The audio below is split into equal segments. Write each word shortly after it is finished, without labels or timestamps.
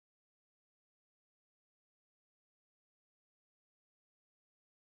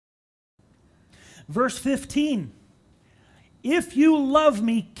Verse 15, if you love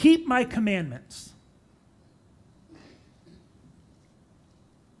me, keep my commandments.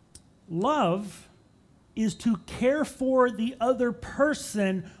 Love is to care for the other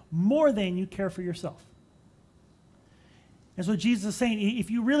person more than you care for yourself. And so Jesus is saying, if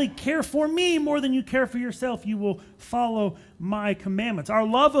you really care for me more than you care for yourself, you will follow my commandments. Our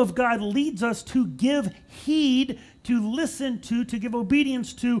love of God leads us to give heed, to listen to give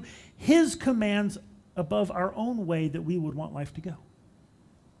obedience to his commands above our own way that we would want life to go.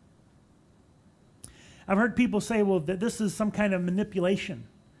 I've heard people say, well, that this is some kind of manipulation.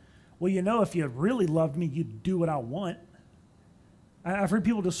 Well, you know, if you really loved me, you'd do what I want. I've heard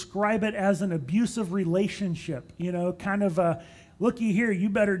people describe it as an abusive relationship, you know, kind of a, looky here, you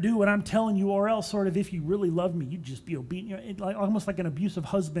better do what I'm telling you, or else sort of, if you really love me, you'd just be obedient. You know, almost like an abusive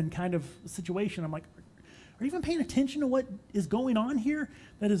husband kind of situation. I'm like, are you even paying attention to what is going on here?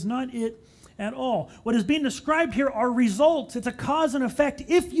 That is not it at all. What is being described here are results. It's a cause and effect.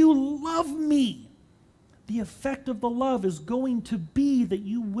 If you love me, the effect of the love is going to be that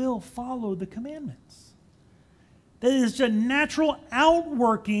you will follow the commandments. That is a natural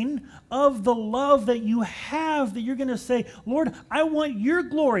outworking of the love that you have, that you're going to say, Lord, I want your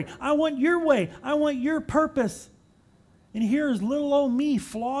glory. I want your way. I want your purpose. And here is little old me,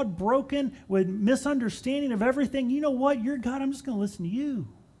 flawed, broken, with misunderstanding of everything. You know what? You're God. I'm just going to listen to you.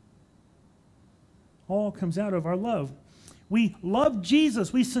 All comes out of our love. We love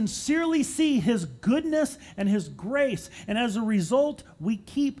Jesus. We sincerely see his goodness and his grace. And as a result, we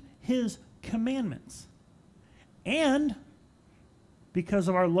keep his commandments. And because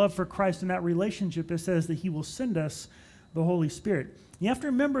of our love for Christ in that relationship, it says that he will send us the Holy Spirit. You have to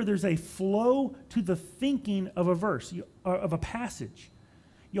remember there's a flow to the thinking of a verse, of a passage.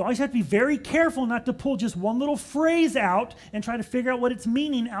 You always have to be very careful not to pull just one little phrase out and try to figure out what it's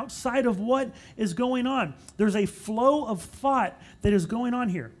meaning outside of what is going on. There's a flow of thought that is going on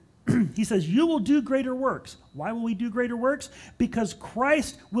here. He says, you will do greater works. Why will we do greater works? Because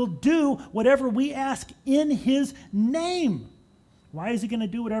Christ will do whatever we ask in his name. Why is he going to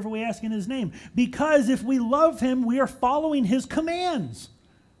do whatever we ask in his name? Because if we love him, we are following his commands.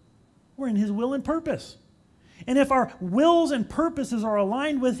 We're in his will and purpose. And if our wills and purposes are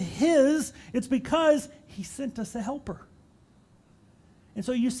aligned with his, it's because he sent us a helper. And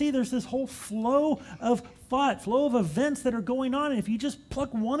so you see there's this whole flow of thought, flow of events that are going on. And if you just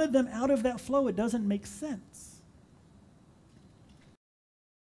pluck one of them out of that flow, it doesn't make sense.